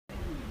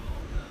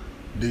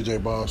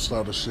DJ Boss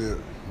started shit.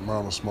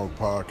 Mama Smoke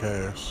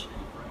Podcast.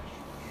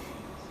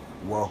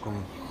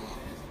 Welcome.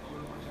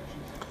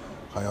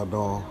 How y'all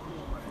doing?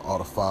 All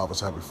the fathers,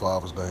 happy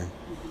Father's Day.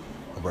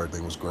 Hope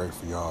everything was great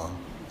for y'all.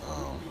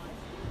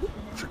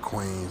 With your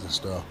queens and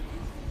stuff.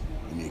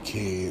 And your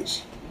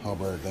kids.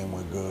 Hope everything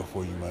went good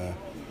for you, man.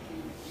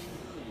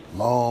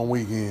 Long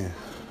weekend.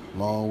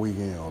 Well,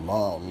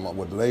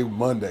 today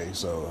Monday,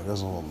 so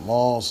there's a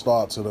long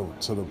start to the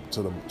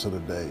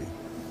day.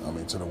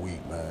 To the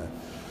week, man.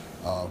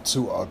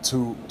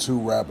 Two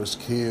rappers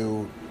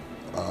killed,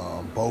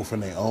 both in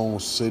their own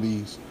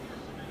cities.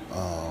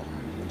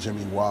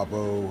 Jimmy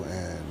Wabo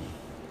and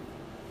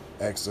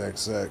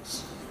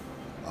XXX.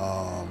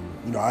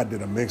 I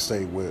did a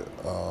mixtape with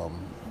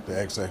the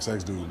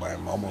XXX dude,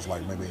 man, almost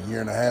like maybe a year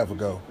and a half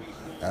ago.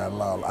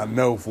 And I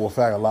know for a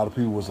fact a lot of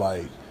people was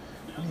like,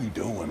 "What are you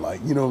doing?"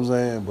 Like, you know what I'm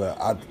saying? But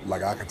I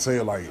could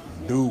tell, like,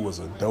 dude was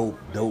a dope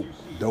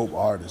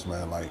artist,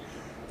 man. Like,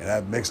 and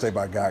that mixtape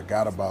I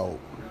got about.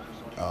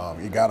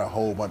 It got a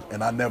whole bunch,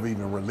 and I never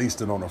even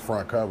released it on the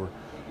front cover.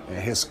 And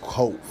his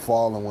cult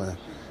following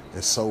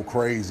is so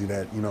crazy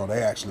that,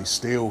 they actually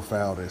still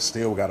found it.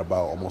 Still got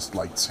about almost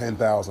like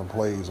 10,000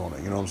 plays on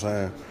it. You know what I'm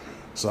saying?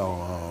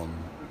 So,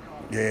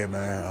 yeah,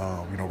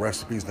 man.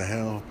 Rest in peace to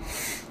him.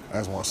 I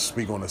just want to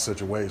speak on the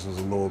situations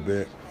a little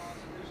bit.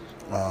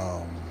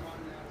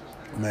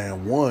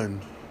 Man,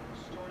 one,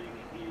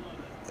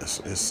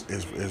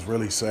 it's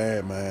really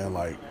sad, man.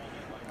 Like.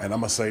 And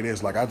I'm going to say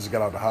this, like, I just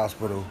got out of the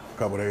hospital a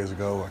couple days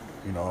ago.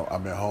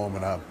 I've been home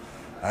and I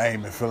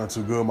ain't been feeling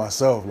too good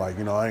myself. Like,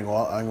 I ain't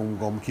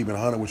gonna keep it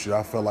 100 with you.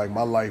 I felt like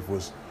my life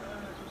was,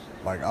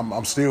 like,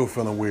 I'm still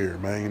feeling weird,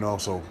 man,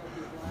 so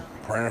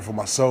praying for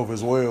myself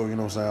as well, you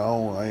know what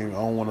I'm saying? I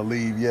don't want to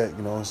leave yet,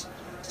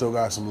 still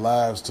got some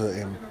lives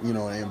to,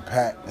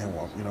 impact and,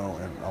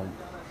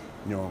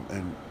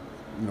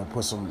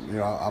 put some,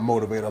 I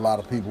motivate a lot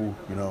of people,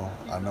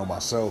 I know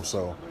myself,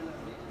 so,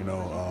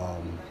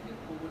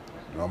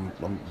 I'm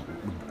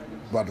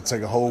about to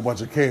take a whole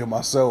bunch of care of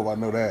myself. I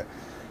know that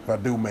if I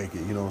do make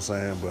it, you know what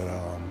I'm saying. But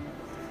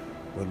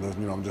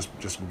I'm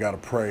just we gotta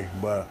pray.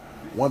 But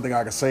one thing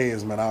I can say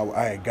is, man,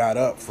 I had got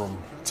up from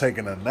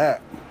taking a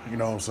nap. You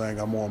know what I'm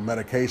saying. I'm on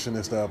medication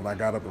and stuff, and I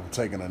got up from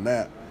taking a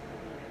nap,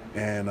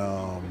 and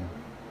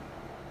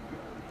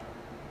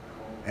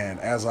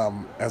as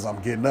I'm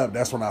getting up,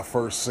 that's when I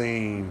first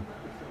seen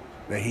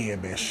that he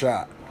had been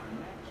shot,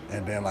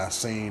 and then I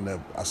seen the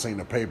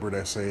paper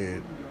that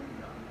said.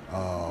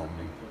 I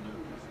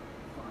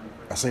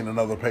seen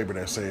another paper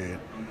that said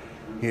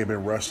he had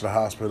been rushed to the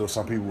hospital.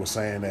 Some people were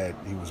saying that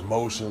he was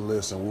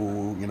motionless and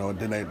woo,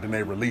 Then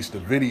they released the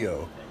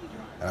video,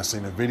 and I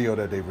seen the video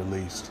that they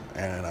released,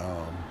 and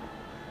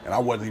I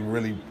wasn't even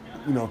really,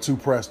 too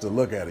pressed to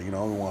look at it. I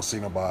don't want to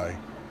see nobody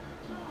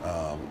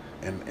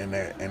in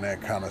that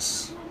kind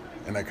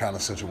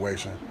of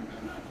situation.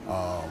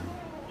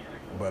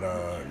 But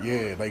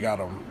yeah, they got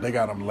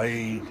him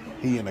laid.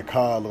 He in the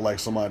car, looked like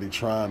somebody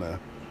trying to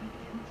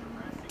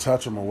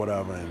touch him or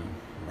whatever, and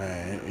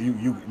man,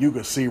 you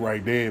could see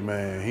right there,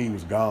 man, he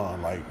was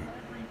gone. Like,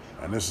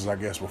 and this is, I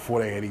guess,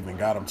 before they had even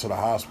got him to the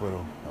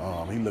hospital.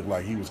 He looked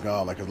like he was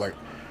gone. Because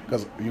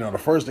the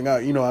first thing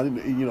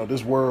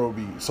this world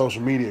be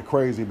social media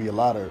crazy. Be a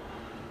lot of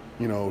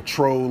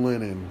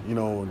trolling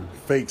and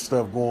fake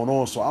stuff going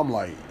on. So I'm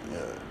like,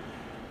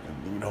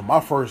 my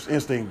first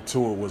instinct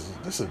to it was,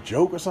 this a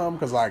joke or something?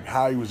 Because like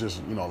how he was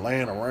just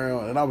laying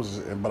around,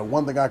 and but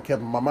one thing I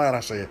kept in my mind, I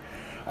said,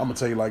 I'm gonna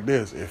tell you like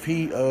this: if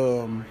he,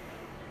 I'm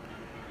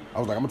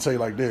gonna tell you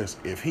like this: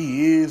 if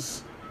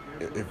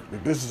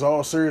this is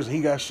all serious and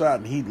he got shot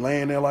and he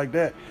laying there like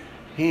that,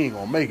 he ain't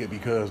gonna make it,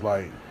 because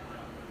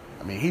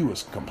he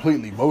was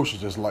completely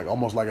motionless, like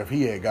almost like if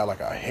he had got like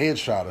a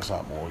headshot or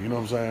something, or you know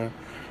what I'm saying.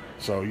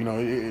 So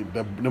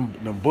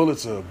them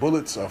bullets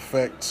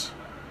affect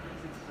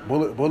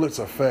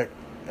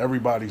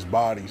everybody's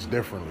bodies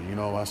differently.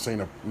 I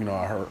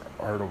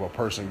heard of a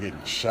person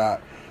getting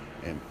shot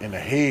in the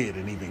head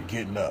and even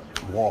getting up,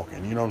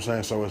 walking. You know what I'm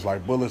saying? So it's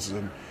like bullets,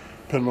 and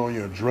depending on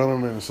your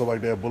adrenaline and stuff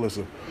like that, bullets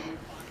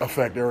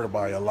affect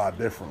everybody a lot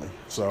differently.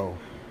 So,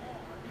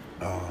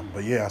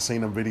 but yeah, I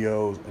seen them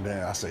videos, and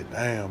then I said,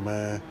 damn,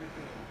 man.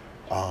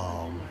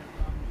 I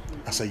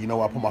said,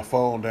 I put my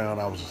phone down.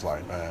 I was just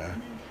like,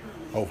 man,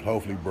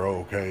 hopefully, bro,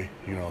 okay.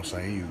 You know what I'm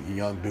saying? You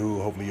young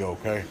dude, hopefully you're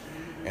okay.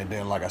 And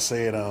then, like I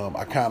said,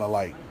 I kind of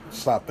like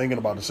stopped thinking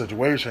about the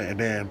situation, and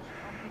then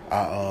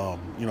a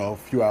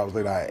few hours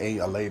later,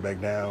 I laid back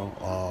down.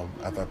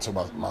 After I took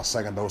my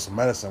second dose of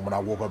medicine, when I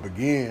woke up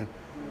again,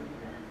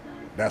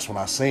 that's when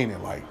I seen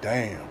it. Like,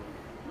 damn,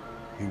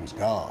 he was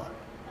gone.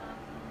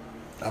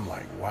 I'm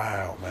like,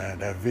 wow, man,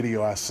 that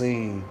video I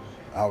seen,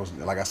 I was,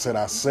 like I said,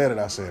 I said,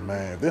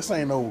 man, if this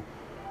ain't no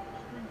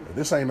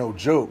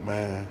joke,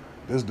 man,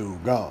 this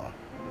dude gone.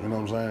 You know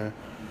what I'm saying?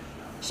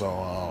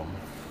 So,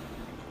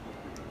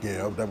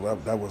 yeah,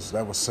 that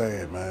was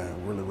sad,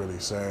 man. Really, really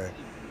sad.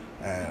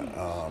 And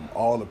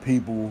all the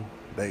people,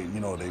 I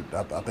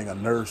think a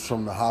nurse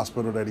from the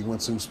hospital that he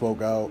went to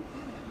spoke out.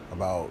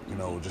 about, you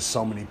know, just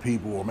so many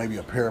people, or maybe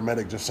a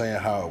paramedic just saying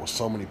how it was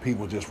so many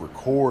people just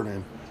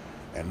recording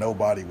and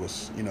nobody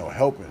was, you know,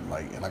 helping.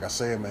 Like, and like I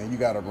said, man, you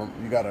gotta,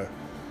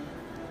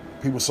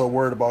 people so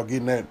worried about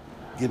getting that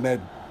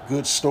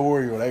good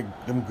story or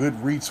them good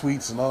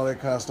retweets and all that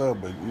kind of stuff.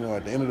 But, you know,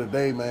 at the end of the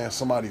day, man,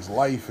 somebody's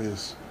life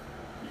is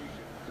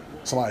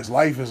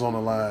on the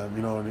line,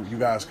 you know, and you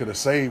guys could have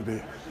saved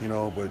it, you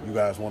know, but you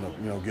guys want to,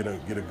 you know, get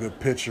a good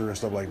picture and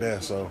stuff like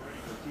that. So,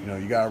 you know,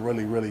 you gotta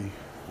really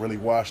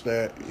watch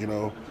that, you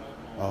know.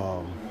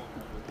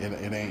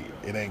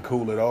 It ain't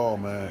cool at all,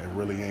 man. It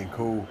really ain't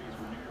cool.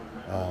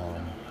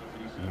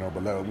 You know,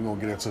 but we're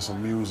gonna get into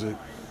some music.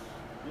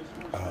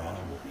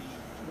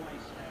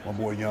 My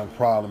boy Young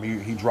Problem,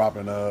 he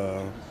dropping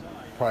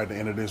probably at the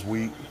end of this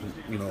week.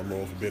 You know,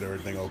 Lord forbid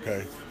everything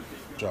okay.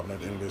 Dropping at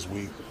the end of this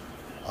week.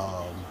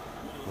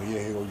 But yeah,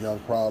 here go Young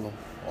Problem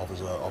off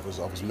his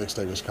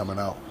mixtape that's coming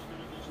out.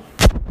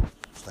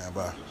 Stand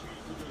by.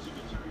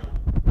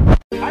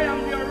 I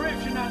am the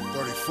original.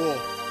 34. We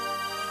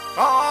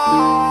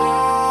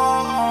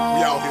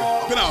out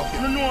here. Been out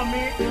here. You know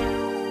me.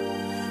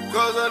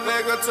 Cause a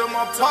nigga to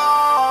my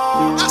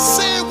palm. I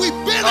said we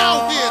been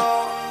out here.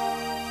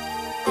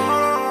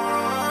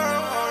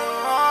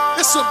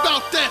 It's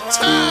about that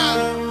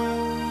time.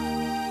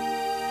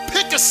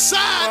 Pick a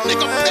side,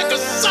 nigga, pick a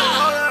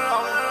side.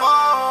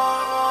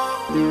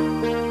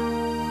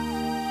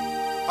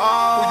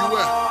 Where you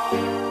at?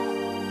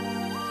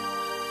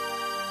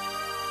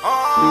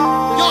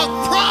 Your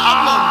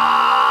problem.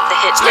 The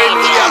hits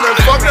Lately I've been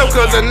fucked up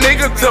cause a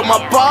nigga took my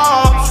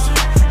balls.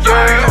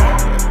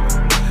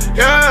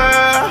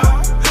 Yeah.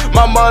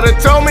 My mother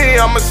told me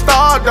I'm a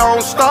star,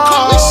 don't stop.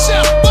 Call me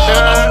Chef Bob,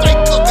 I stay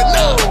cooking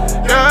up.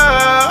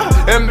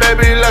 Yeah, and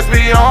baby, let's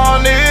be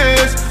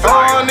honest.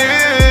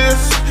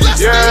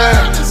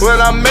 Yeah, when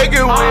I make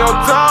it, we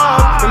on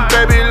top. And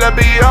baby, let's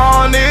be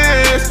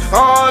honest.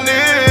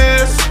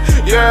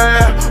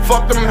 Yeah,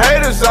 fuck them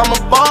haters, I'm a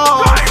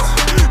boss.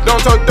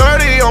 Don't talk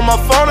dirty on my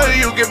phone or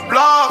you get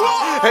blocked.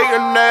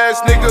 Hating ass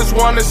niggas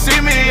wanna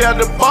see me at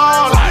the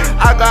bar.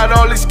 I got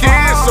all these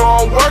kids, so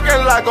I'm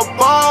working like a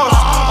boss.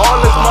 All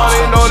this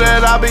money know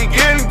that I be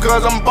getting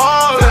cause I'm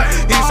ballin'.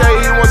 He say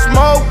he want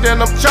smoke, then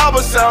them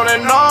choppers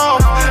sounding off.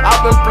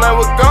 I've been playing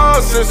with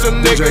guns since a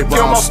nigga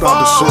killed my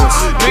father.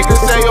 Niggas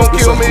say gon'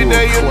 kill me,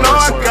 then you know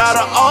I got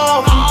her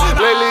off.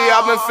 Lately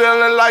I've been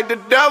feeling like the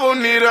devil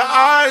need an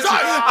eyes.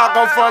 I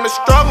come from the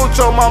struggle,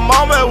 told my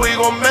mama we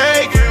gon'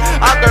 make it.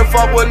 I can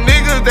fuck with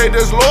niggas, they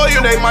just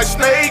loyal, they might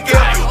snake it.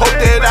 Hope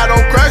that I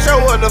don't crash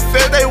out with the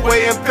fed, they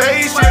waiting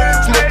patient.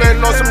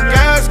 Smoking on some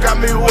gas,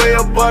 got me way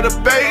above the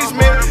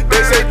basement.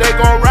 They say they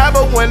gon' rap,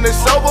 but when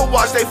it's over,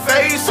 watch they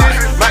faces.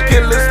 My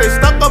killers, they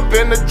stuck up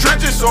in the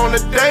trenches on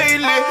the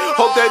daily.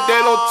 Hope that they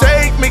don't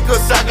take me,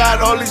 cause I got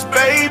all these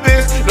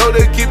babies. Know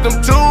they keep them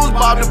tools,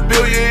 Bob the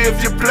bill you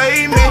if you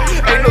play me.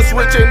 Ain't no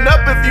switching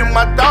up if you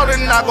my dog,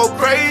 and I go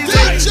crazy.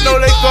 Know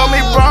they call me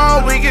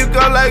Brown, we get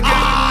go like in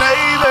the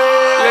Navy.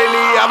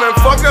 Lately I've been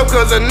fucked up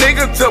cause a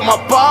nigga took my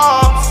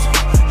pops.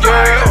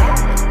 Yeah.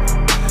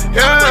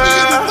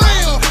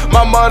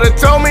 My mother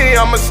told me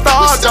I'm a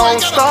star,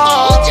 don't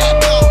stop.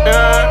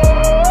 Yeah.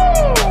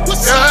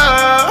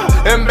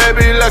 And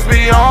baby, let's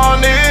be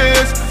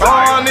honest.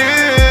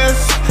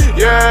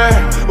 Yeah,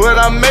 when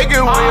I make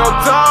it, we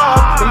on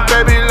top. And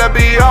baby, let's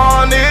be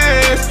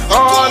honest.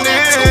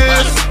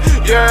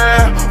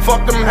 Yeah,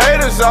 fuck them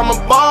haters, I'm a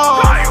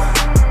boss.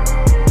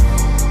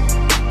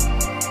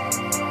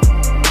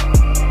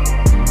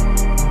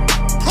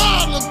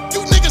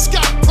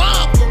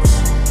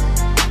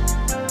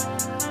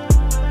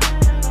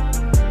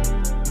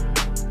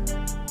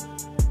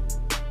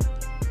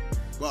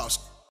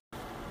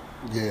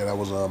 Yeah, that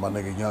was my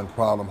nigga Young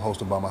Problem,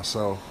 hosted by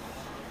myself.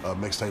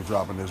 Mixtape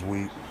dropping this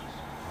week.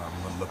 I'm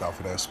gonna look out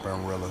for that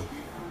Spinrilla.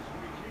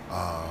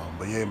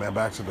 But yeah, man,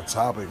 back to the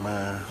topic,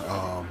 man.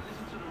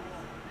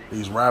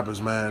 These rappers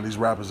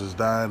is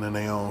dying in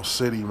their own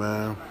city,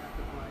 man.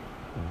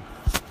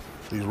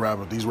 These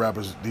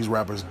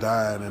rappers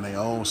dying in their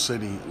own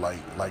city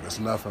like it's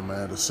nothing,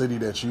 man. The city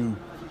that you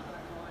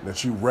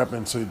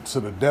repping to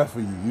the death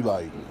of you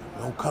like,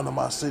 don't come to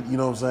my city, you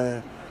know what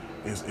I'm saying?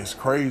 It's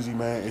crazy,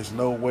 man. It's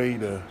no way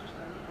to.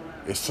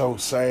 It's so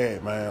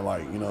sad, man.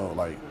 Like, you know,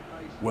 like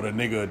what a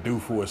nigga do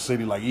for a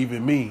city. Like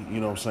even me, you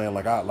know what I'm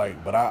saying?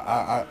 But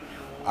I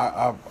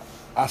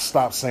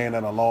stopped saying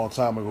that a long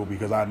time ago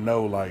because I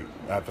know, like,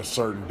 after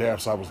certain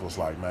deaths, I was just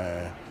like,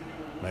 man,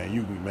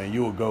 you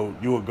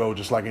will go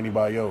just like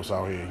anybody else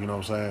out here. You know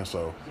what I'm saying?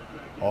 So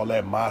all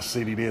that my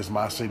city this,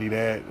 my city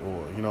that,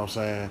 or you know what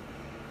I'm saying?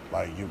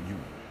 Like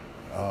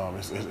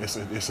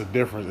it's a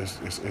difference.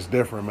 It's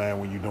different, man,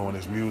 when you're doing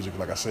this music.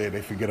 Like I said,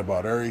 they forget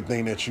about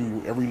everything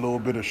every little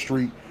bit of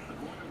street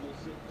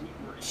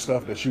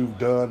stuff that you've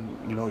done.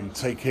 You know, you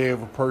take care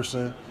of a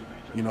person.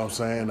 You know what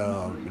I'm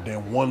saying?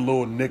 Then one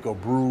little nick or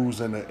bruise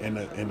in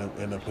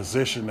a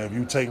position of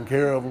you taking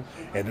care of them,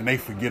 and then they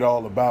forget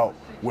all about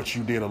what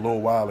you did a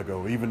little while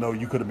ago. Even though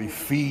you could have been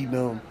feeding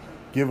them,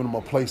 giving them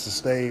a place to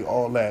stay,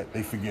 all that,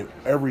 they forget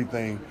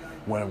everything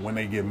when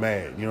they get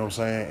mad. You know what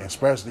I'm saying?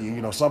 Especially,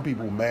 you know, some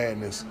people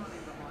madness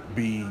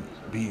be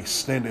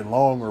extended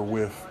longer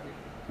with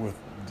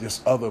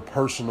just other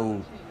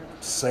personal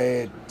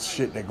sad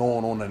shit that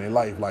going on in their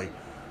life, like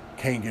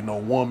can't get no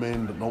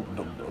woman,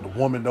 the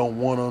woman don't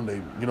want them. They,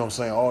 you know what I'm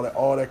saying?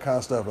 All that kind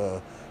of stuff.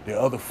 The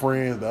other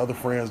friends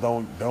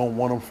don't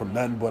want them for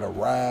nothing but a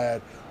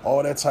ride.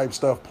 All that type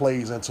stuff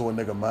plays into a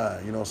nigga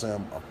mind. You know what I'm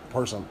saying? A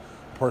person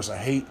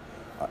hate.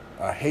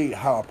 I hate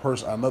how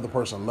another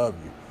person love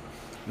you.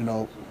 You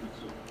know.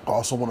 I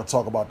also want to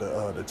talk about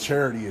the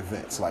charity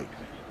events. Like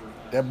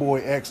that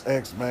boy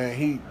XX,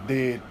 man,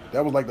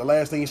 that was like the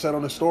last thing he said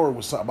on the story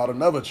was something about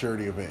another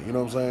charity event. You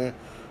know what I'm saying?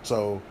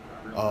 So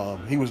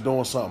he was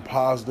doing something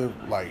positive,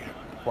 like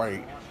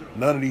right.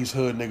 None of these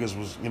hood niggas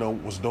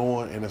was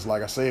doing, and it's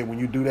like I said, when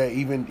you do that,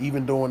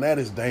 even doing that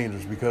is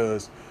dangerous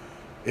because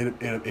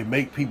it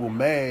make people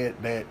mad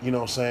that, you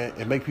know what I'm saying,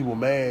 it make people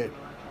mad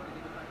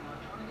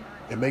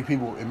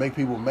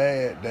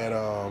that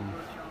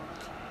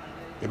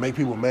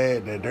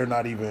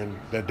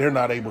they're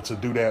not able to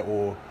do that,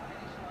 or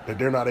that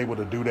they're not able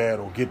to do that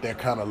or get that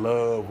kind of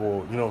love,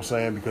 or you know what I'm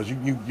saying, because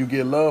you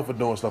get love for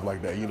doing stuff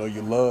like that. You know,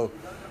 you love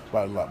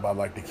by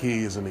like the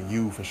kids and the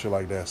youth and shit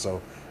like that.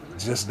 So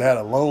just that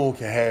alone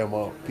can have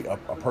a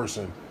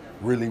person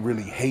really,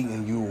 really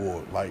hating you,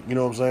 or like, you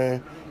know what I'm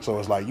saying? So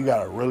it's like you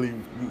gotta really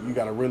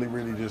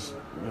just,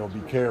 you know,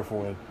 be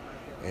careful. And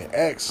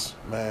X,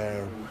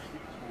 man,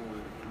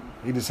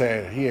 he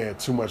had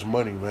too much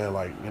money, man.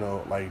 Like, you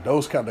know, like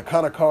the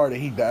kind of car that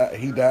he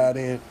died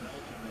in,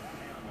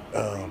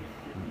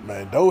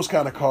 man, those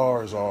kind of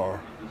cars are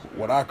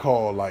what I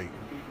call like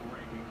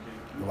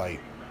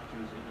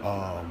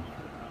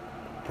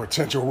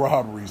potential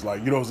robberies. Like,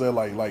 you know what I'm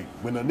saying? Like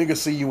when a nigga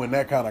see you in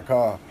that kind of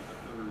car,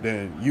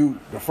 then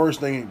the first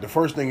thing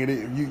it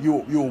is,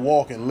 you'll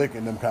walk and lick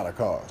in them kind of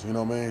cars. You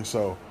know what I mean?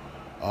 So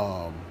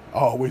I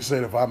always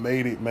said if I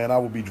made it, man, I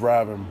would be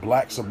driving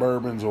black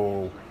Suburbans,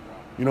 or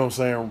you know what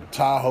I'm saying,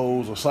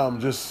 Tahoes or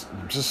something, just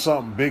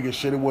something big as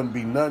shit. It wouldn't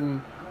be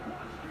nothing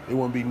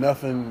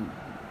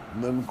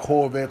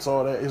Corvettes,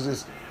 all that.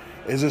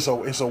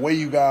 It's a way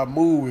you gotta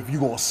move if you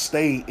gonna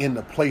stay in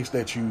the place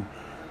that you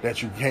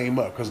came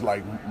up. Cause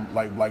like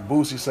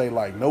Boosie say,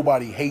 like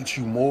nobody hates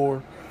you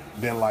more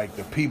than like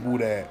the people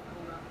that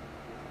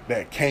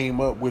came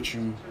up with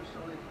you,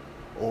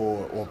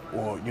 or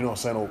you know what I'm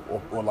saying,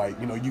 or like,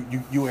 you know,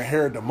 you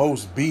inherit the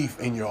most beef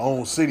in your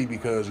own city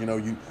because, you know,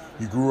 you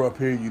grew up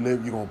here, you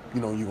live, you're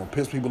gonna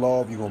piss people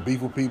off, you're gonna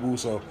beef with people,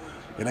 so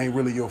it ain't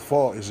really your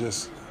fault. It's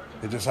just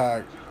how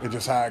it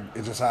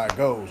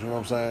goes. You know what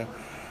I'm saying?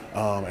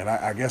 And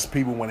I guess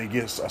people, when they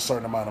get a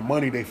certain amount of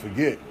money, they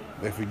forget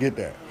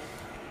that.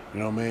 You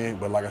know what I mean?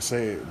 But like I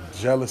said,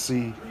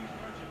 jealousy,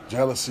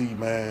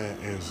 man,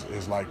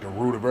 is like the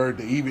root of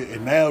everything.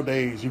 And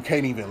nowadays, you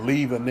can't even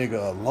leave a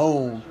nigga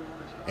alone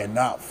and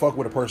not fuck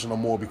with a person no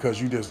more because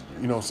you just,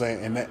 you know what I'm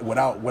saying? And that,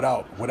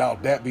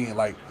 without that being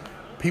like,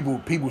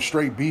 people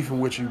straight beefing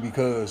with you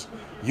because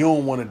you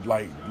don't want to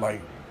like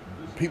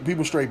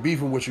people straight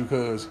beefing with you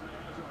because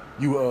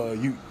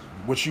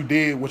what you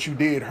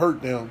did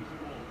hurt them.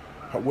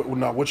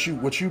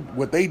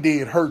 What they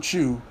did hurt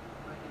you,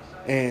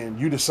 and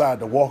you decide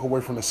to walk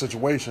away from the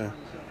situation,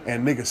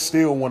 and niggas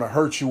still want to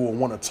hurt you or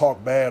want to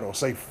talk bad or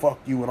say fuck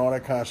you and all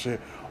that kind of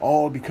shit,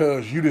 all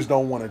because you just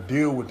don't want to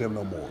deal with them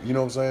no more. You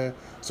know what I'm saying?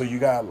 So you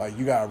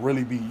gotta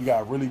really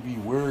be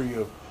wary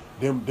of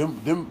them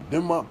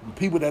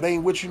people that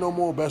ain't with you no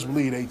more. Best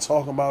believe they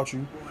talking about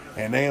you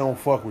and they don't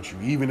fuck with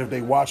you. Even if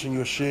they watching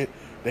your shit,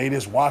 they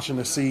just watching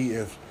to see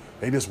if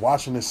they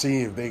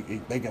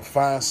can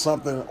find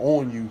something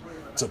on you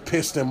to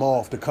piss them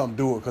off to come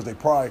do it, because they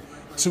probably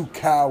too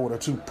coward or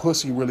too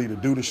pussy really to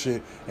do the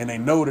shit, and they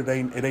know that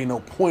it ain't no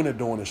point of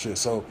doing the shit.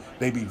 So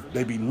they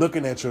be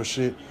looking at your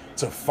shit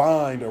to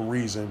find a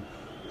reason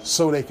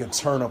so they can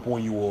turn up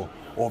on you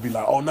or be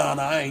like, oh nah,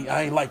 I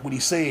ain't like what he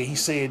said. He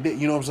said that.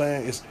 You know what I'm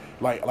saying? It's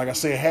like I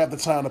said, half the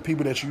time the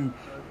people that you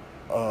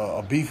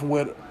are beefing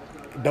with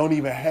don't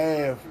even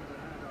have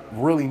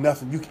really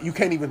nothing. You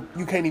can't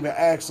even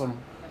ask them.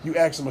 You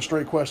ask them a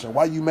straight question.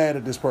 Why you mad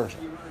at this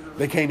person?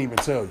 They can't even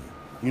tell you.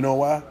 You know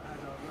why?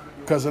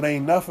 Because it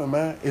ain't nothing,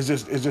 man. It's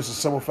just a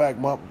simple fact.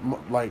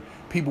 Like,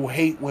 people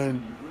hate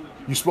when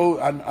you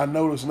supposed. I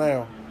notice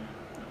now.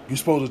 You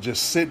supposed to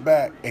just sit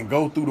back and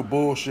go through the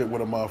bullshit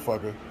with a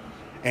motherfucker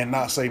and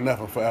not say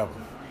nothing forever.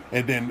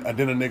 And then a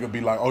nigga be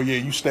like, oh yeah,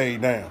 you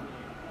stayed down.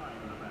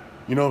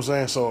 You know what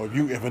I'm saying? So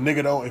if a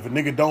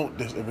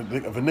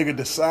nigga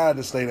decide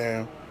to stay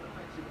down,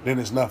 then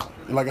it's nothing.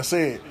 And like I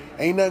said,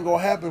 ain't nothing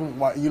gonna happen,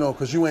 you know,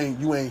 because you ain't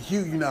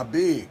huge, you not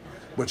big.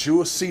 But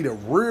you'll see the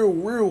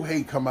real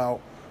hate come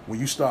out when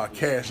you start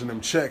cashing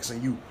them checks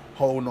and you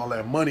holding all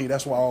that money.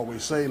 That's why I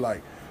always say,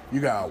 like, you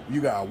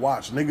gotta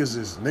watch. Niggas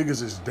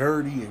is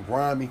dirty and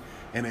grimy,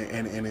 and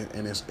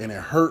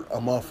it hurt a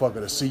motherfucker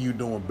to see you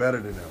doing better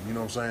than them. You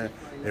know what I'm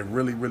saying? It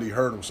really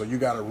hurt them. So you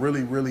gotta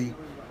really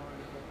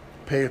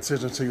pay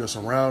attention to your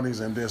surroundings.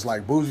 And just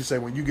like Boosie say,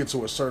 when you get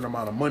to a certain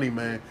amount of money,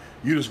 man,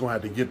 you just gonna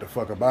have to get the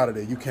fuck up out of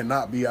there. You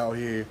cannot be out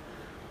here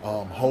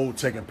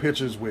taking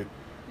pictures with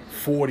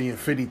 $40,000 and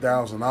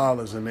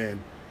 $50,000 and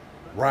then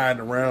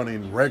riding around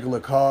in regular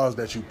cars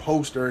that you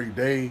post every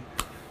day.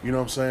 You know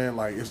what I'm saying?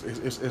 Like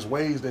it's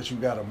ways that you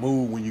gotta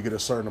move when you get a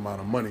certain amount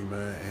of money,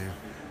 man.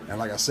 And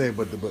like I said,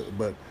 but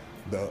we're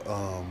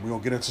gonna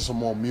get into some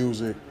more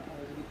music,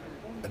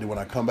 and then when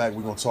I come back,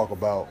 we're gonna talk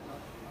about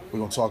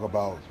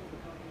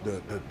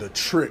the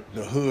trick,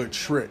 the hood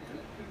trick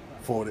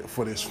for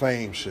this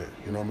fame shit.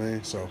 You know what I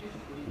mean? So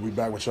we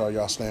back with y'all.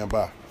 Y'all stand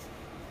by.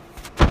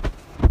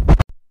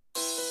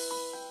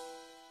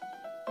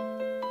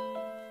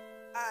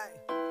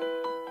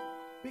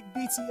 Big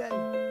DTA.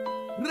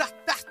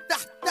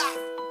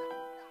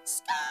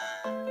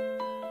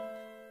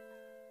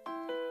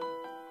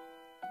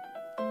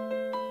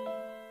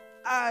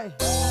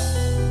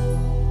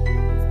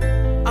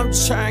 I'm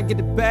just trying to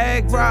get the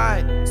bag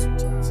right.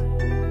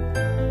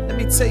 Let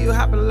me tell you what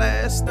happened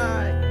last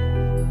night.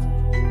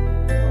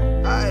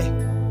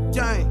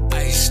 Gang.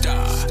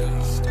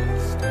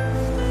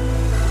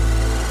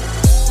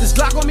 This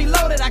Glock on me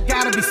loaded, I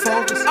gotta be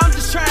focused. I'm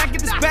just trying to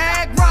get this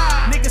bag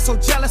right. Niggas so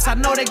jealous, I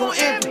know they gon'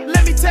 envy.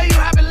 Let me tell you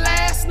what happened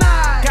last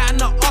night. Got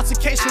in an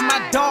altercation with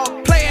my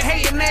dog. Player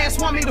hating ass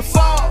want me to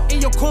fall.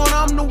 In your corner,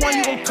 I'm the one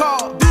you gon'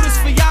 call. Do this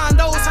for y'all,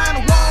 know it's on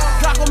the wall.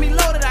 Glock on me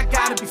loaded, I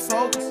gotta be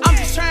focused. I'm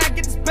just trying to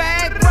get this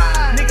bag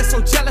right. Niggas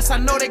so jealous, I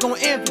know they gon'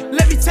 envy.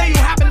 Let me tell you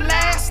what happened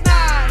last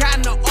night. Got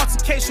in an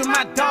altercation with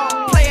my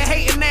dog. Player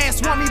hating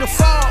ass want me to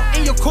fall.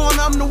 In your corner,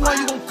 I'm the one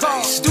you gon'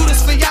 call. Do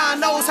this for y'all,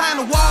 know it's on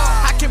the wall.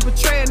 I can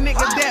betray a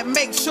nigga that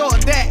make sure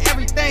that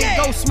everything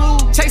goes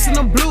smooth. Chasing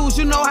them blues,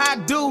 you know how I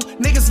do.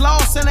 Niggas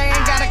lost and they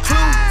ain't got a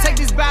clue. Take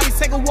these bodies,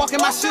 take a walk in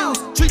my shoes.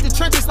 Treat the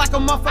trenches like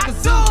a motherfucker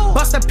zoo.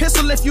 Bust a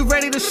pistol if you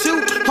ready to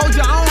shoot. Hold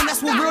your own,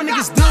 that's what real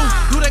niggas do.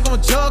 Do they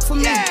gon' jug for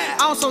me? I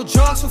don't sell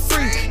drugs for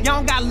free. Y'all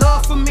don't got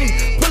love for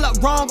me. Pull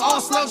up wrong, all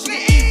slow, she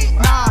can eat.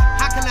 Nah,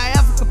 how can I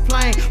ever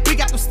complain? We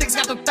got them sticks,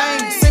 got them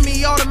things.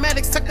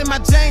 Semi-automatics tucked in my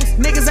jeans.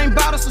 Niggas ain't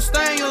bout us, so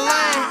stay in your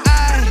lane.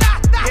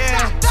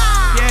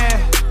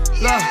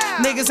 Look,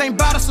 niggas ain't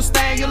bout us, so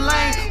stay in your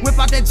lane. Whip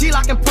out that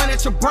G-lock and point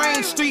at your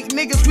brain. Street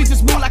niggas, we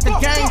just move like a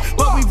gang.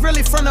 But we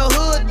really from the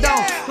hood,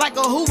 though. Like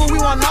a Hoover, we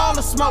want all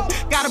the smoke.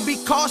 Gotta be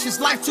cautious,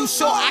 life too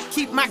short. I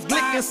keep my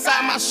glick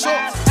inside my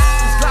shorts.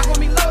 This Glock on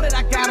me loaded,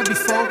 I gotta be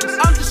focused.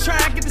 I'm just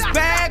trying to get this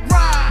bag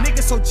right.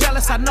 Niggas so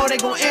jealous, I know they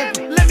gon'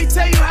 envy. Let me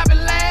tell you what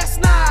happened last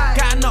night.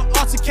 Got in an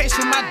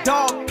altercation with my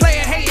dog.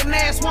 Player hating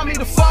ass want me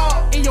to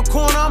fall. In your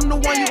corner, I'm the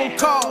one you gon'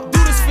 call. Do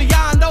this for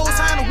y'all, know it's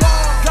on the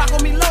wall. Glock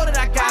on me loaded,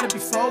 I gotta be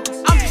focused.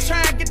 I'm just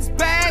trying to get this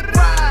bag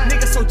right.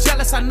 Niggas so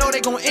jealous, I know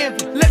they gon'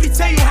 envy. Let me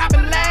tell you what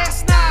happened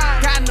last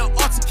night. Got in an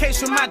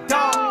altercation with my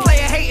dog.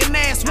 Player hating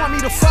ass want me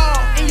to fall.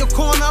 In your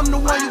corner, I'm the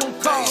one you gon'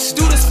 call.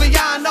 Do this for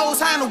y'all, know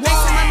it's on the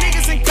wall. My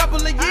niggas in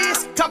couple of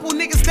years. Couple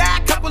niggas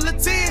died, couple of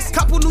tears.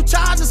 Couple new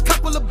charges,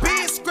 couple of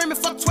bids. Screaming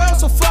fuck 12,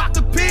 so fuck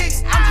the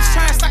pigs. I'm just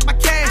trying to stack my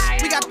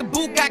cash. We got the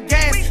boot, got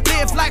gas.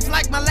 Live life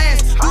like my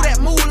last. Do that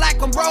move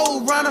like a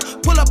road runner.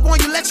 Pull up on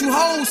you, let you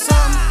hold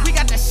something. We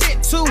got that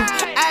shit too.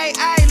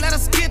 Ayy, let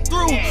us get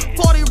through.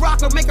 40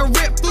 rocker, make a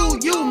rip through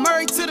you.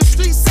 Murray to the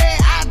street, say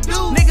I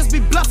do. Niggas be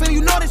bluffing,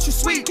 you know that you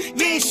sweet.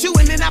 You ain't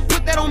shooting, then I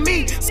put that on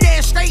me.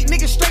 Scared straight,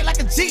 niggas straight like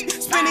a Jeep.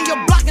 Spinning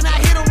your block and I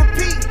hit on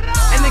repeat.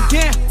 And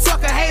again,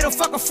 fuck a hater,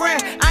 fuck a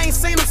friend. I ain't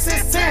seen them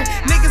since 10.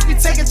 Niggas be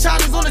taking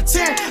charges on the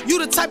 10. You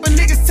the type of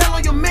niggas tell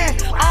on your man.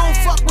 I don't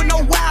fuck with no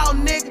wild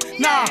nigga.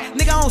 Nah,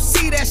 nigga, I don't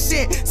see that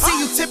shit. See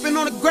you tipping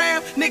on the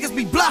gram, niggas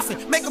be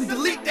bluffing. Make them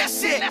delete that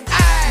shit.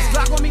 This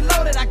Glock on me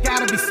loaded, I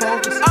gotta be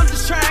focused. I'm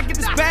just trying to get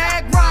this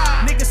bag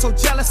right. Niggas so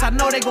jealous, I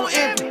know they gon'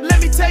 envy.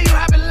 Let me tell you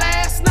what happened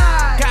last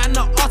night. Got in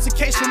an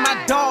altercation with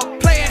my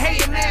dog. Player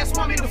hating ass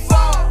want me to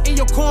fall. In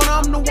your corner,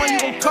 I'm the one you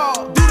gon'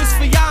 call. Do this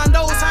for y'all,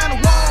 know it's on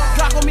the wall.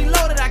 Glock on me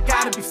loaded, I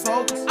gotta be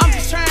focused. I'm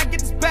just trying to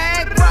get this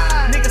bag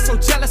right. Niggas so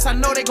jealous, I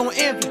know they gon'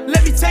 envy.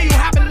 Let me tell you what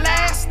happened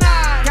last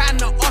night. Got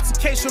in an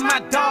altercation with my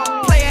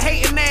dog. Player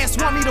hating ass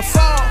want me to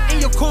fall. In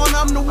your corner,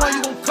 I'm the one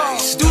you gon' call.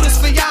 Do this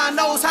for y'all,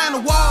 know it's on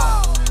the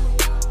wall.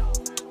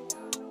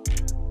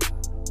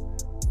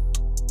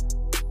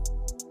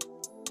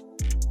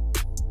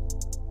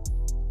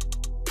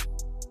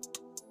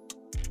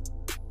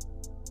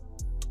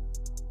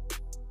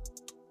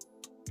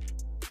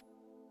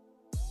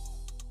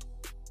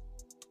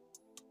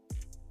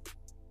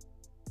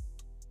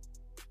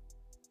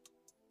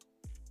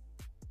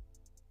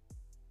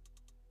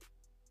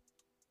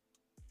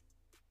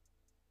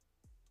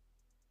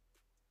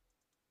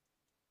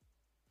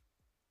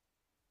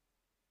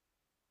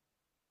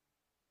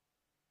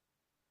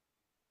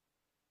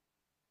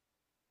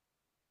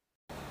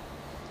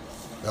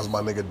 That's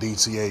my nigga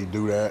DTA,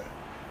 do that.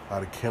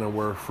 Out of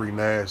Kenilworth, Free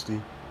Nasty.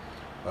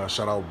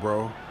 Shout out,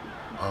 bro.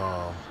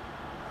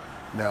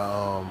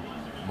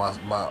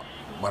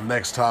 My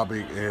next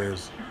topic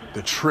is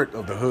the trick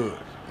of the hood,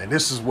 and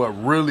this is what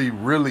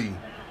really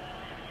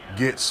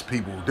gets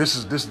people.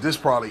 This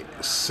probably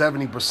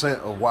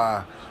 70% of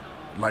why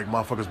like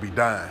motherfuckers be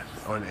dying,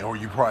 or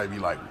you probably be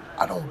like,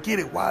 I don't get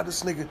it. Why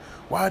these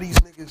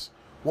niggas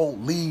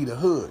won't leave the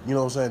hood? You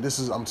know what I'm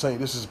saying? I'm saying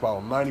this is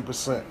about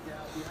 90%.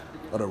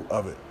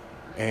 of it,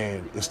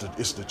 and it's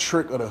the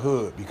trick of the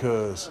hood,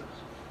 because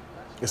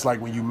it's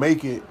like when you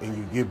make it and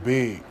you get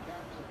big,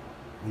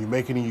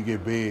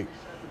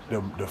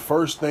 the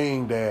first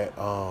thing that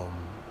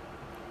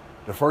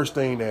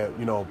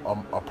you know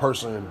a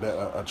person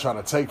that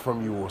trying to take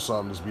from you or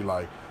something is be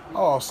like,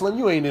 oh, Slim,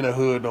 you ain't in the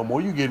hood no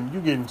more. You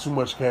getting too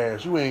much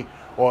cash. You ain't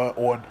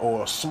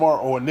or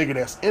smart or a nigga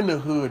that's in the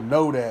hood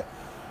know that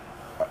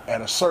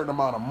at a certain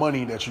amount of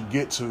money that you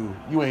get to,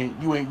 you ain't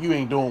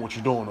doing what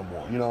you're doing no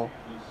more. You know,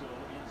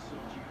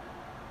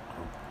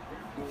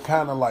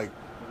 kind of like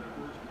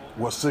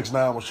what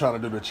 6ix9ine was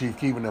trying to do to Chief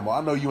Keef and them. I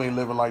know you ain't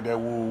living like that,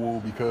 woo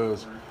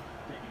because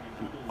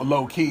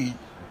low key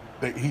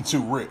he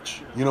too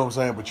rich. You know what I'm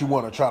saying? But you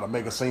want to try to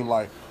make it seem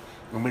like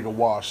a nigga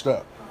washed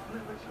up.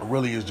 It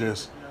really is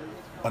just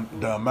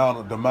the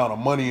amount of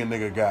money a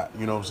nigga got.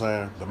 You know what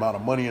I'm saying? The amount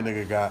of money a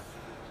nigga got,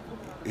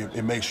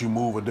 it makes you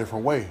move a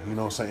different way. You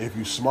know what I'm saying? If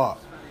you smart.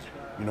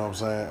 You know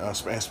what I'm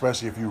saying?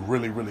 Especially if you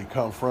really, really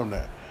come from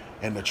that.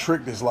 And the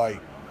trick is like,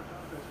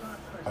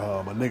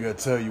 a nigga will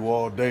tell you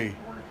all day,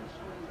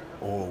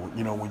 or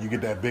you know, when you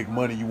get that big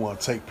money, you want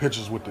to take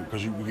pictures with it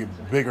because you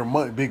get bigger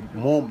money,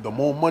 the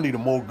more money, the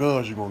more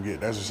guns you're gonna get.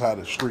 That's just how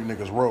the street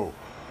niggas roll.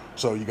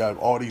 So you got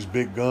all these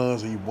big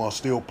guns, and you want to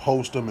still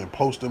post them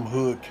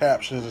hood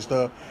captions and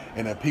stuff,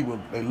 and then people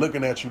they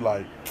looking at you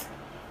like,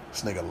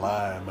 this nigga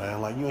lying,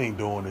 man. Like, you ain't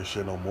doing this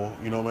shit no more.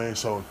 You know what I mean?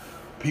 So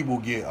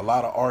a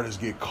lot of artists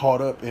get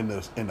caught up in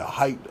the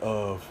height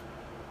of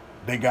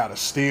they gotta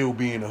still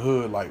be in the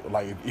hood. Like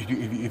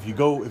if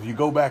you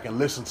go back and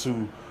listen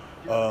to,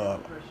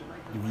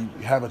 if you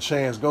have a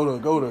chance, go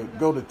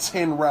to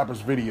 10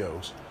 rappers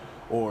videos,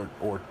 or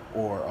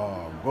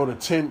go to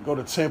 10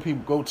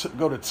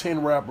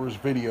 rappers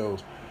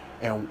videos,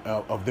 and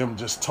of them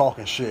just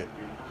talking shit,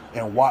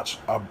 and watch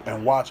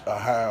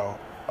how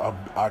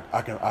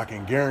I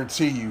can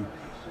guarantee you,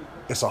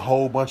 it's a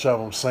whole bunch of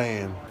them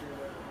saying,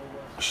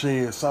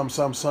 shit, some,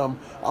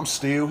 I'm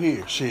still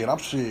here.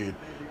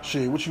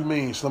 Shit, what you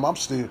mean, Slim? I'm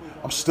still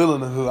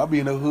in the hood. I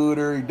be in the hood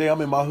every day. I'm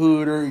in my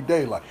hood every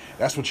day. Like,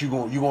 that's what you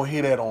gonna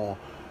hear that on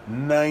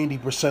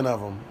 90% of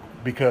them,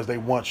 because they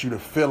want you to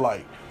feel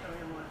like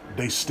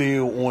they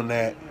still on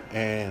that,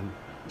 and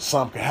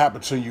something can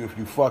happen to you if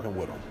you fucking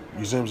with them.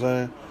 You see what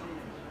I'm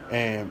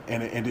saying? And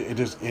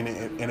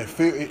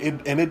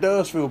it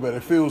does feel better.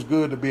 It feels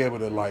good to be able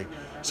to, like,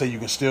 say you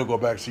can still go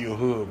back to your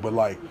hood. But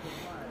like,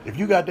 if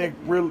you got that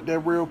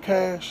real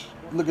cash,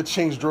 look at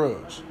Chinx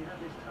Drugs.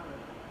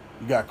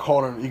 He got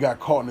caught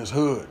in his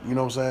hood. You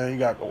know what I'm saying? He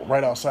got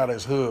right outside of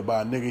his hood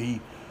by a nigga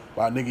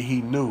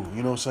he knew.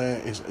 You know what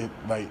I'm saying?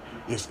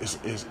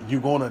 It's you're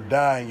gonna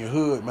die in your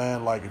hood,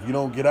 man. Like, if you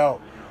don't get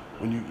out,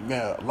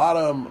 a lot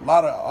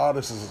of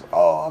artists is,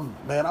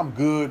 I'm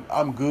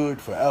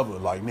good forever.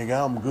 Like,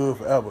 nigga, I'm good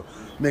forever.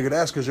 Nigga,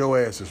 that's cause your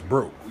ass is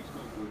broke.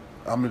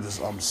 I'm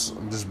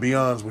just be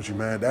honest with you,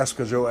 man. That's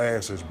cause your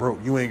ass is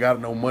broke. You ain't got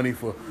no money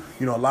for,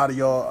 you know, a lot of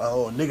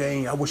y'all,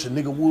 I wish a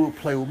nigga would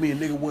play with me. A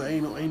nigga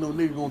ain't no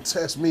nigga gonna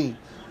test me.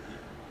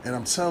 And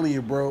I'm telling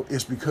you, bro,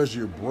 it's because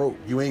you're broke.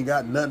 You ain't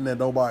got nothing that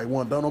nobody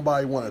want. Don't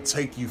nobody want to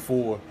take you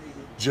for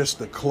just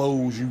the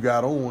clothes you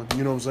got on.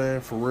 You know what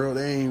I'm saying? For real,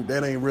 that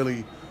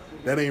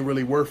ain't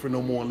really worth it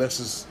no more, unless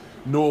it's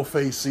North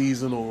Face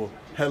season or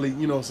hell,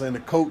 you know what I'm saying, the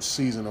Coach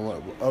season or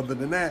whatever. Other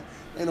than that,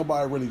 ain't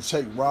nobody really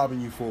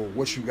robbing you for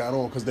what you got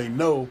on, because they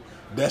know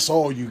that's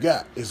all you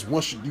got. Is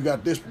once you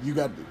got this,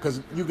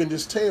 because you can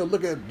just tell.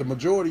 Look at the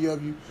majority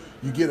of you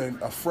get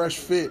a fresh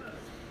fit,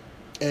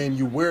 and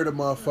you wear the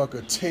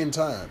motherfucker 10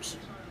 times.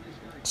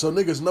 So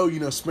niggas know you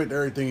done spent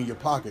everything in your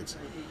pockets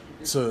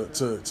to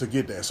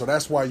get that. So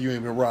that's why you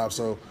ain't been robbed.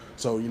 So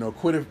you know,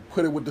 quit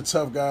it with the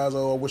tough guys.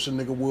 Oh, I wish a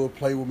nigga would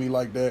play with me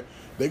like that.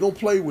 They gonna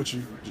play with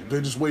you.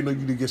 They just waiting on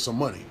you to get some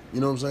money.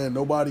 You know what I'm saying?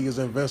 Nobody is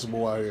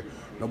invincible out here.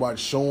 Nobody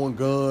showing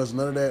guns.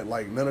 None of that.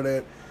 Like, none of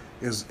that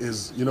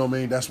is you know what I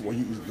mean? That's what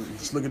you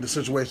just look at the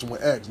situation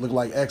with X. Look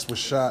like X was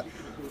shot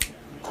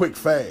quick,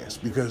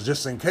 fast, because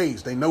just in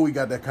case, they know he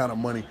got that kind of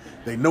money.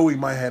 They know he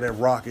might have that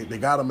rocket. They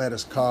got him at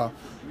his car.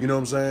 You know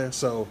what I'm saying?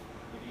 So,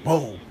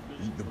 boom.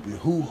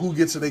 Who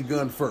gets to their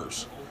gun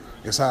first?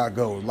 It's how it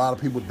goes. A lot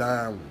of people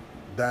dying,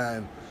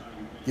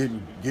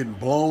 getting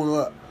blown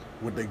up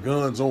with their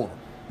guns on them.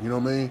 You know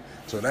what I mean?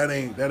 So that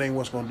ain't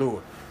what's gonna do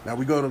it. Now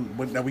we go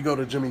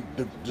to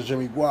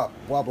Jimmy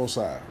Guapo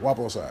side.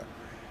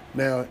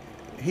 Now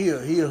he a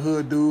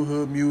hood dude,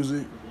 hood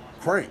music,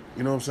 Frank.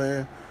 You know what I'm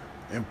saying?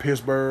 In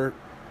Pittsburgh.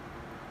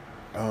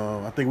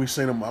 I think we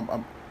seen him.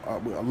 I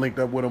linked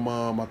up with him.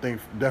 I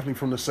think definitely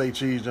from the Say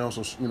Cheese Jones.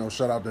 So, you know,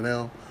 shout out to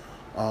them.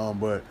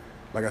 But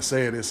like I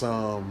said, it's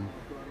you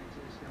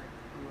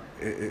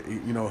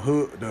know,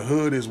 the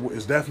hood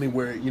is definitely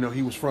where, you know,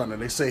 he was from.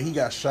 And they say he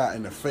got shot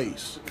in the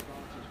face.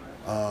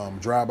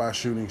 Drive-by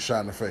shooting,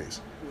 shot in the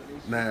face.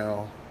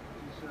 Now,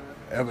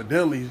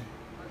 evidently,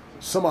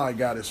 somebody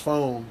got his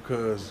phone,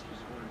 because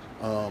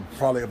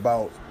probably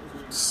about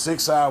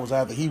 6 hours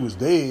after he was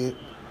dead,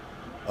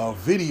 a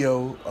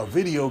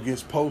video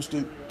gets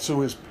posted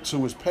to his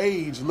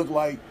page. Look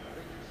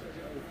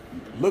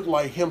looked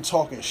like him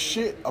talking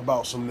shit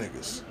about some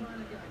niggas.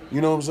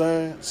 You know what I'm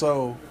saying?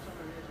 So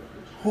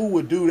who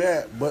would do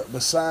that? But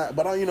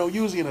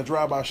usually in a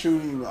drive-by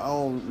shooting, I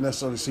don't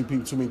necessarily see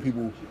too many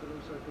people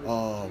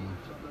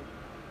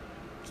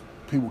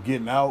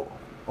getting out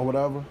or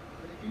whatever.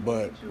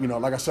 But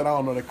like I said, I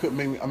don't know. That could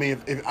maybe. I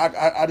mean, if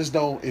I just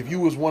don't. If you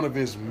was one of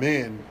his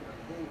men,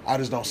 I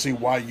just don't see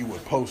why you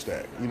would post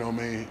that. You know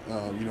what I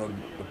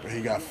mean?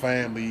 He got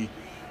family.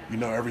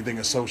 Everything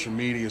in social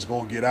media is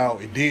gonna get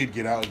out. It did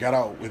get out. It got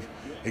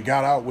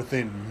out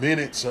within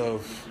minutes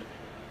of.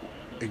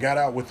 It got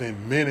out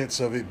within minutes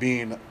of it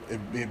being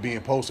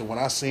posted. When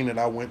I seen it,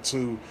 I went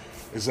to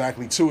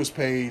his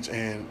page,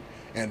 and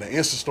the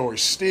Insta story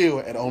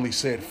still had only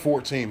said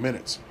 14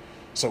 minutes.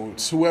 So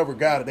whoever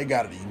got it, they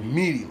got it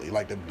immediately.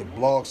 Like the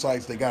blog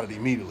sites, they got it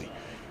immediately.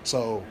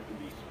 So,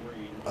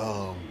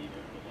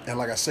 and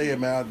like I said,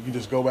 man, you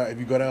just go back, if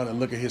you go down and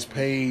look at his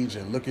page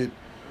and look at,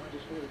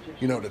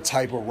 the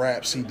type of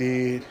raps he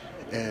did.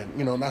 And,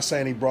 not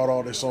saying he brought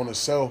all this on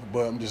himself,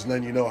 but I'm just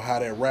letting you know how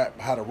the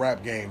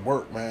rap game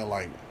work, man.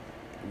 Like,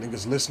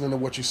 niggas listening to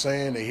what you're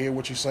saying, they hear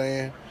what you're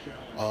saying.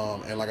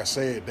 And like I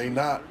said,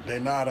 nothing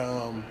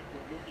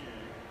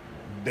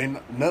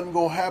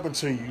gonna happen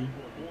to you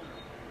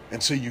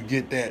until you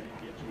get that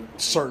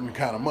certain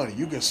kind of money.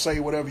 You can say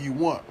whatever you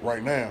want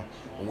right now,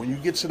 but when you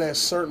get to that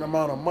certain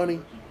amount of money,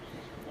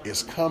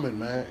 it's coming,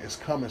 man. It's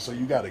coming. So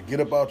you gotta get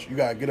about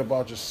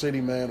your city,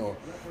 man, or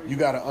you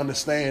gotta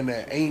understand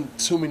that ain't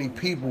too many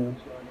people.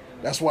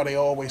 That's why they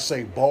always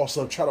say boss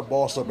up. Try to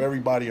boss up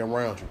everybody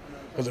around you.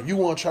 Because if you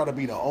want to try to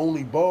be the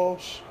only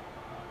boss,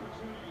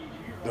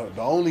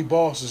 the only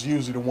boss is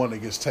usually the one that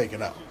gets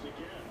taken out.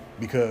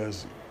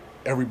 Because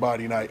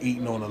everybody not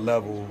eating on the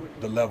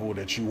level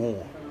that you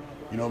on.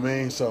 You know what I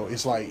mean? So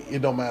it's like,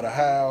 it don't matter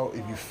how,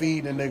 if you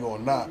feed a nigga or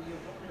not.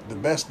 The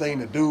best thing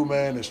to do,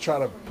 man, is try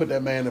to put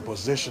that man in a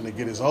position to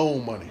get his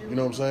own money. You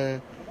know what I'm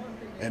saying?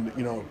 And,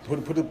 put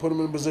him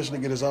in a position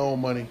to get his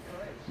own money,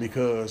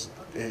 because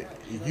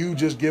you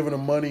just giving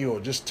him money or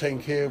just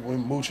taking care of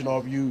him, mooching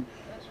off you,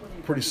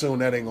 pretty soon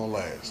that ain't gonna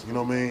last. You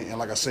know what I mean? And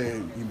like I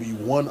said, you be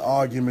one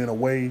argument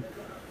away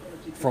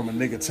from a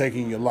nigga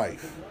taking your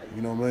life.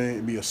 You know what I mean?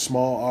 It'd be a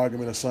small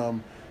argument or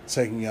something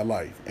taking your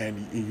life.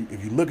 And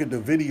if you look at the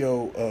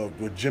video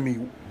with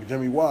Jimmy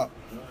Wap,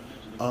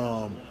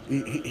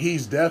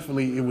 he's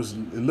definitely, it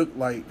looked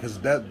like, because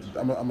that,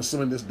 I'm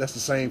assuming that's the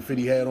same fit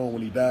he had on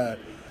when he died.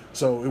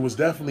 So it was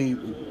definitely,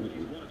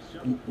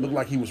 looked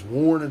like he was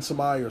warning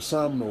somebody or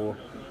something, or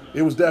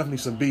it was definitely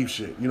some beef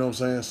shit. You know what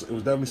I'm saying? So it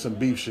was definitely some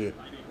beef shit.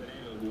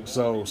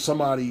 So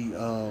somebody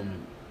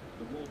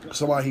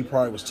he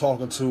probably was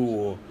talking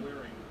to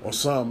or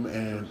something,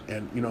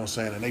 and you know what I'm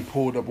saying, and they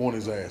pulled up on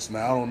his ass.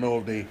 Now I don't know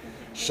if they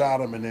shot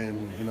him and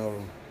then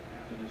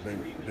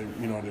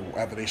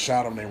after they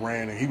shot him they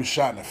ran, and he was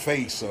shot in the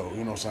face. So I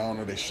don't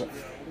know,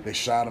 they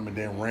shot him and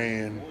then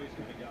ran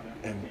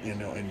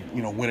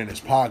and went in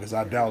his pockets.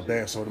 I doubt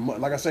that. So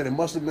like I said, it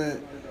might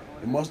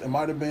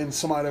have been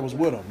somebody that was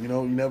with him. You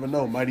never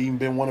know. It might have even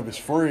been one of his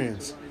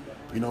friends.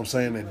 You know what I'm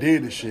saying, that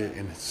did this shit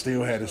and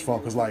still had his phone.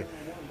 Because, like,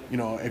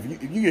 if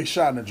you get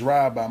shot in a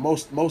drive-by,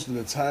 most of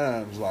the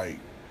times, like,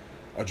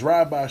 a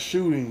drive-by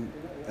shooting,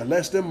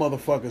 unless them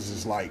motherfuckers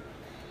is, like,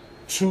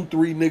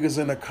 2-3 niggas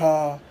in a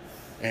car,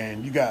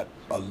 and you got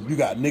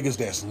niggas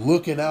that's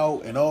looking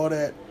out and all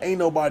that, ain't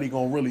nobody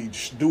gonna really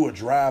do a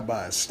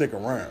drive-by and stick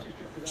around.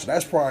 So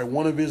that's probably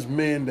one of his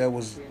men that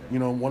was,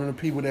 one of the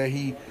people that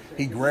he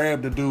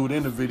grabbed the dude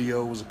in the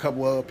video. It was a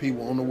couple other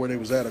people. I don't know where they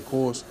was at, of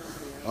course.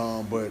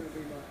 But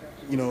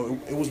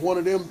it was one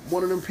of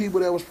them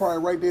people that was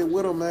probably right there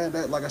with him, man.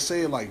 That, like I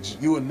said,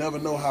 like, you would never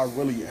know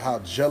how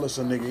jealous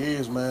a nigga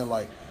is, man.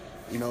 Like,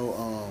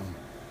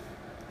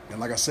 and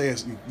like I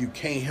said, you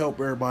can't help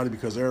everybody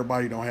because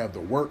everybody don't have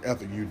the work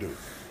ethic you do,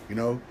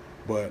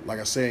 But like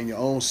I said, in your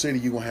own city,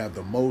 you gonna have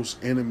the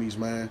most enemies,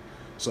 man.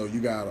 So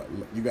you gotta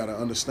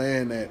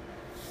understand that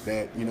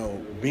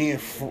being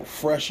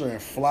fresher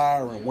and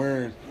flyer and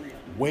wearing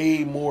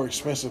way more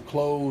expensive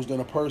clothes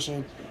than a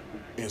person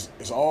is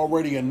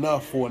already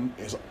enough for a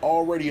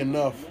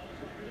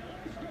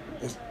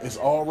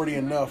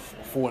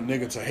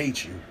nigga to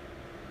hate you.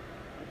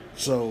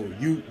 So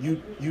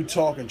you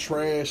talking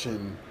trash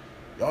and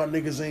y'all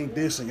niggas ain't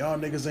this and y'all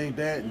niggas ain't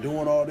that and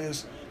doing all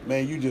this,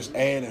 man, you just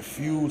adding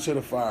fuel to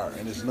the fire,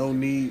 and there's no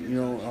need, I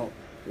don't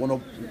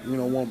want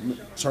to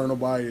turn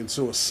nobody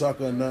into a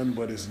sucker or nothing,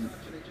 but it's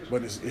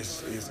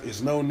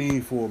no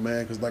need for it,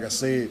 man, because like I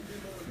said,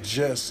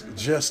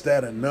 just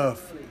that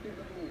enough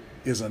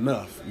is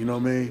enough. You know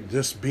what I mean?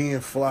 Just being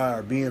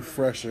flyer, being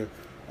fresher,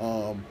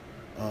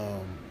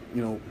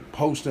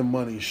 posting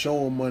money,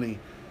 showing money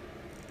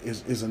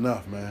is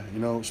enough, man.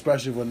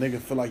 Especially if a nigga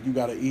feel like you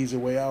got an easy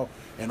way out,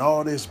 and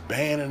all this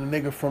banning a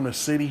nigga from the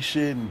city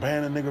shit and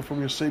banning a nigga from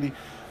your city,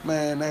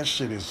 man, that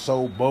shit is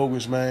so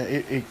bogus, man.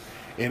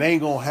 It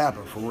ain't gonna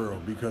happen for real,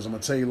 because I'm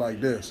gonna tell you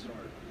like this.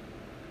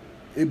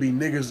 It be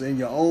niggas in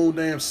your own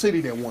damn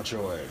city that want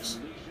your ass,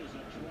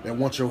 that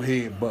want your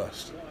head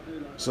bust.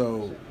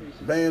 So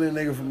ban a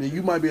nigga from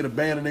you might be able to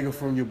ban a nigga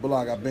from your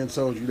block. I've been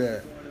told you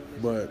that,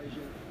 but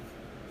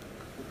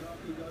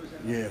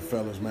yeah,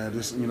 fellas, man,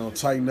 just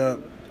tighten up.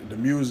 The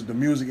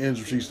music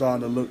industry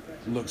starting to look.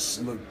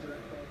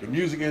 The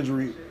music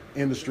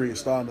industry is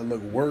starting to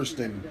look worse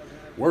than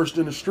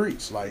the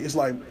streets.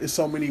 It's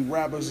so many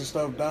rappers and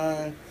stuff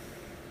dying.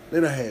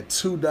 They done had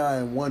 2 die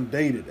in one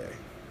day today.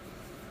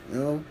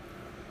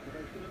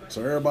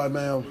 So everybody,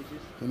 man,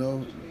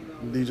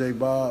 DJ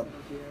Bob,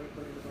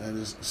 and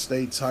just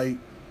stay tight.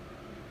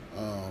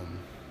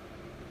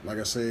 Like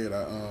I said,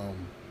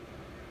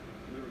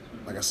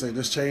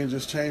 just change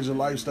your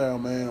lifestyle,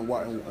 man, and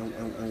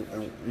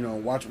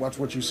watch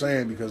what you're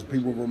saying, because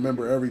people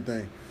remember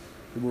everything.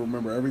 People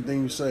remember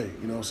everything you say.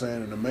 You know what I'm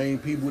saying? And the main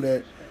people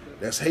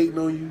that's hating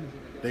on you,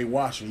 they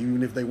watching you.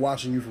 Even if they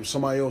watching you from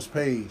somebody else's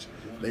page,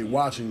 they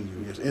watching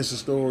you. It's Insta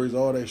stories,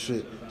 all that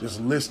shit.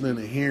 Just listening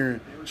and hearing,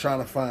 trying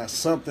to find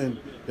something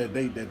that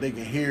they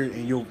can hear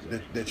in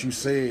that you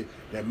said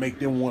that make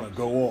them want to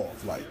go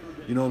off. Like,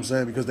 you know what I'm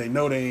saying? Because they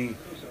know they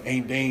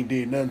ain't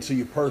did nothing to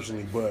you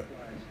personally, but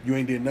you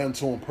ain't did nothing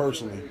to them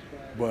personally,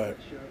 but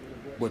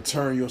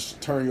turn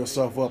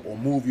yourself up or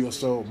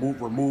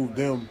remove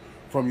them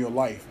from your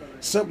life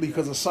simply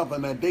because of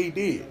something that they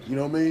did. You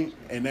know what I mean?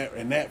 And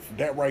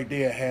that right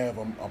there have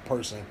a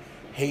person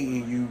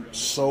hating you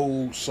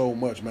so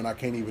much, man. I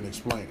can't even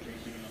explain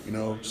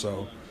it.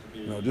 So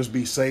just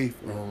be safe,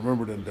 and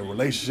remember that the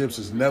relationships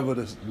is never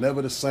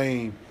the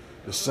same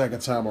the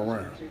second time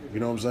around. You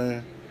know what I'm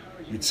saying?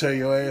 You tear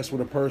your ass with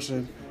a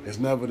person, it's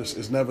never the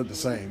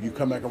same. You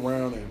come back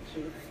around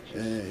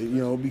and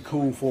it'll be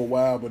cool for a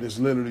while, but it's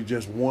literally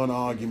just one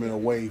argument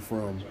away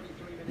from,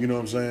 you know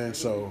what I'm saying?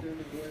 So,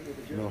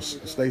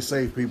 stay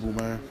safe, people,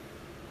 man.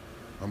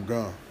 I'm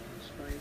gone.